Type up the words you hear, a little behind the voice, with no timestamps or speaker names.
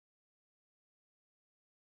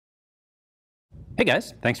Hey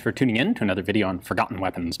guys, thanks for tuning in to another video on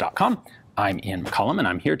ForgottenWeapons.com. I'm Ian McCollum and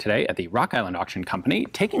I'm here today at the Rock Island Auction Company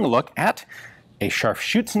taking a look at a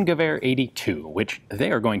Scharfschützengewehr 82, which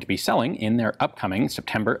they are going to be selling in their upcoming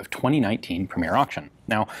September of 2019 premiere auction.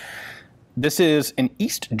 Now, this is an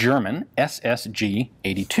East German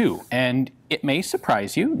SSG-82, and it may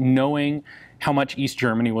surprise you knowing how much East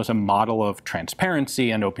Germany was a model of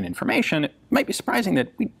transparency and open information. It might be surprising that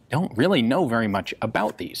we don't really know very much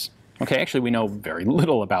about these. Okay, actually we know very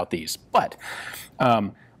little about these, but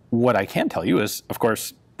what I can tell you is, of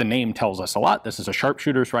course, the name tells us a lot. This is a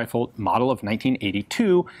sharpshooter's rifle, model of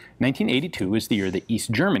 1982. 1982 is the year that East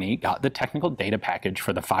Germany got the technical data package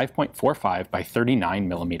for the 5.45 by 39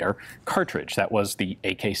 millimeter cartridge. That was the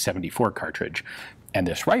AK-74 cartridge. And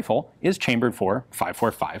this rifle is chambered for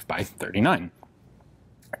 5.45 by 39.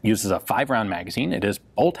 Uses a 5-round magazine. It is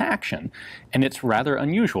bolt action, and it's rather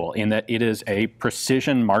unusual in that it is a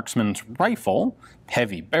precision marksman's rifle,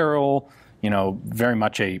 heavy barrel, you know, very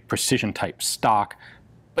much a precision type stock,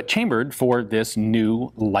 but chambered for this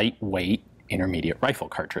new lightweight intermediate rifle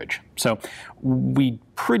cartridge. So we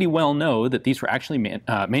pretty well know that these were actually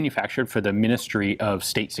manufactured for the Ministry of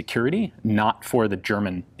State Security, not for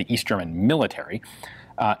the East German military,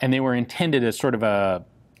 and they were intended as sort of a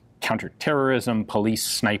counterterrorism, police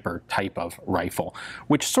sniper type of rifle,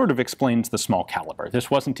 which sort of explains the small caliber.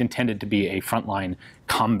 This wasn't intended to be a frontline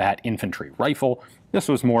combat infantry rifle. This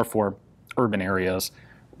was more for urban areas,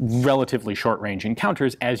 relatively short-range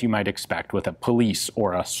encounters, as you might expect with a police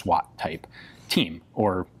or a SWAT type team,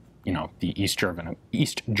 or you know, the East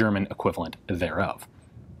German equivalent thereof.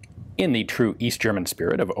 In the true East German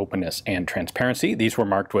spirit of openness and transparency, these were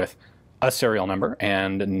marked with a serial number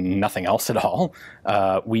and nothing else at all.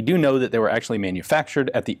 We do know that they were actually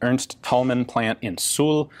manufactured at the Ernst Thälmann plant in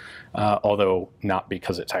Suhl, although not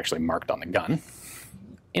because it's actually marked on the gun.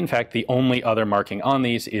 In fact, the only other marking on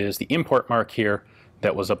these is the import mark here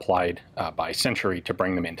that was applied by eCentury to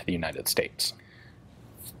bring them into the United States.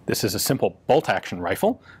 This is a simple bolt-action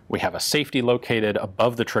rifle. We have a safety located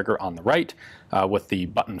above the trigger on the right. With the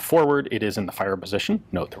button forward, it is in the fire position.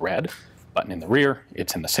 Note the red. Button in the rear,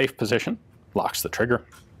 it's in the safe position, locks the trigger.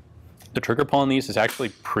 The trigger pull on these is actually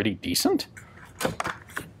pretty decent.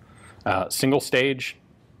 Single stage,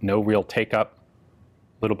 no real take-up,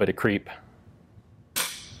 little bit of creep,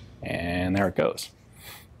 and there it goes.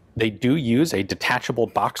 They do use a detachable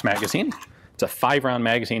box magazine. It's a 5-round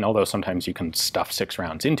magazine, although sometimes you can stuff 6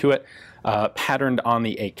 rounds into it. Patterned on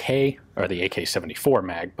the AK, or the AK-74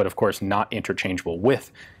 mag, but of course not interchangeable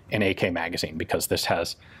with an AK magazine because this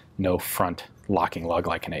has no front locking lug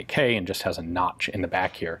like an AK and just has a notch in the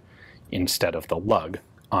back here instead of the lug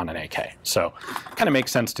on an AK. So kind of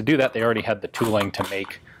makes sense to do that. They already had the tooling to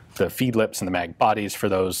make the feed lips and the mag bodies for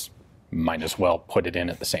those. Might as well put it in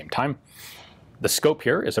at the same time. The scope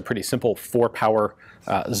here is a pretty simple 4-power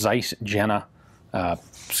Zeiss Jena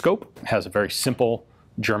scope. It has a very simple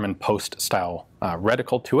German post-style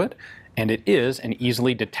reticle to it, and it is an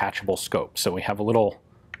easily detachable scope. So we have a little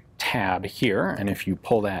tab here, and if you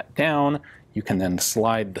pull that down, you can then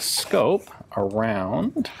slide the scope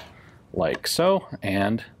around like so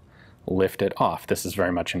and lift it off. This is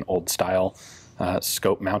very much an old style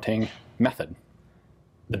scope mounting method.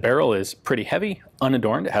 The barrel is pretty heavy,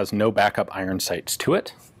 unadorned. It has no backup iron sights to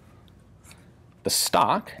it. The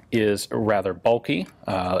stock is rather bulky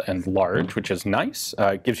and large, which is nice.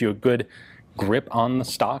 It gives you a good grip on the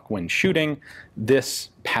stock when shooting. This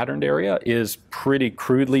patterned area is pretty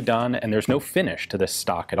crudely done, and there's no finish to this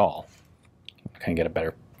stock at all. You can get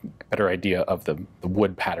a better idea of the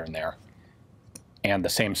wood pattern there. And the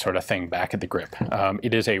same sort of thing back at the grip.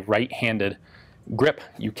 It is a right-handed grip.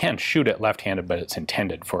 You can shoot it left-handed, but it's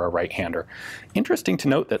intended for a right-hander. Interesting to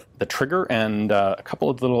note that the trigger and a couple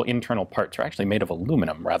of little internal parts are actually made of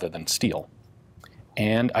aluminum rather than steel.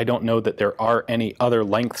 And I don't know that there are any other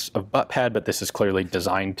lengths of butt pad, but this is clearly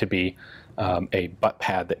designed to be a butt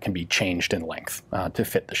pad that can be changed in length to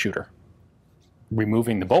fit the shooter.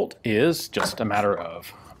 Removing the bolt is just a matter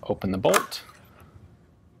of open the bolt,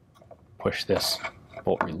 push this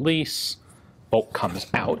bolt release, bolt comes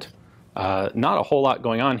out. Not a whole lot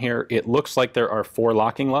going on here. It looks like there are 4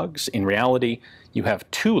 locking lugs. In reality, you have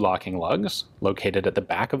 2 locking lugs located at the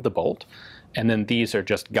back of the bolt, and then these are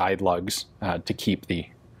just guide lugs to keep the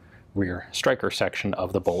rear striker section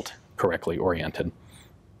of the bolt correctly oriented.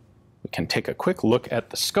 We can take a quick look at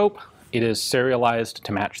the scope. It is serialized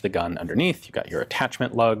to match the gun underneath. You've got your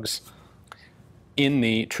attachment lugs. In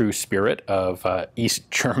the true spirit of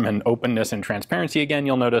East German openness and transparency, again,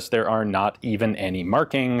 you'll notice there are not even any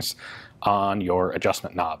markings on your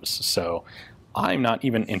adjustment knobs. So I'm not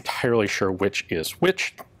even entirely sure which is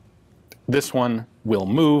which. This one will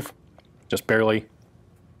move, just barely.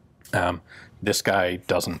 This guy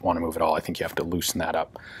doesn't want to move at all. I think you have to loosen that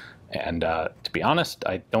up. And to be honest,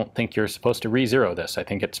 I don't think you're supposed to re-zero this. I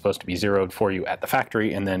think it's supposed to be zeroed for you at the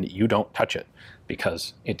factory, and then you don't touch it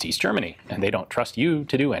because it's East Germany and they don't trust you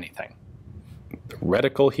to do anything. The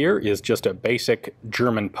reticle here is just a basic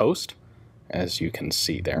German post, as you can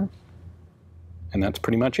see there. And that's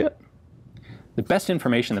pretty much it. The best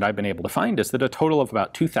information that I've been able to find is that a total of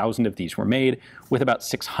about 2,000 of these were made, with about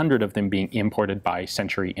 600 of them being imported by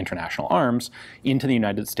Century International Arms into the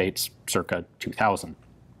United States circa 2000.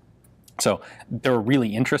 So they're a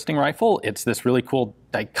really interesting rifle. It's this really cool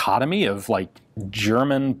dichotomy of like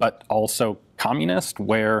German but also communist,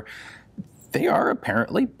 where they are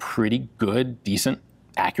apparently pretty good, decent,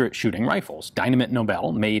 accurate shooting rifles. Dynamit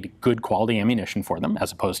Nobel made good quality ammunition for them,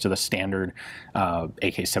 as opposed to the standard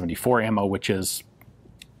AK-74 ammo, which is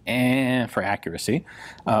for accuracy.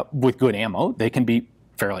 With good ammo, they can be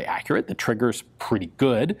fairly accurate. The trigger's pretty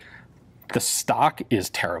good. The stock is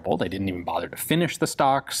terrible. They didn't even bother to finish the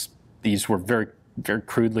stocks. These were very, very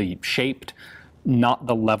crudely shaped, not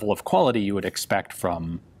the level of quality you would expect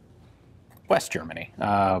from West Germany,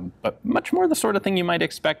 but much more the sort of thing you might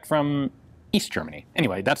expect from East Germany.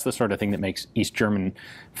 Anyway, that's the sort of thing that makes East German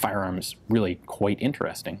firearms really quite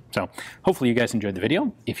interesting. So hopefully you guys enjoyed the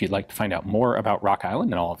video. If you'd like to find out more about Rock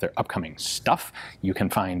Island and all of their upcoming stuff, you can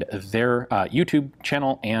find their YouTube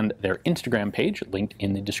channel and their Instagram page linked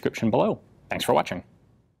in the description below. Thanks for watching.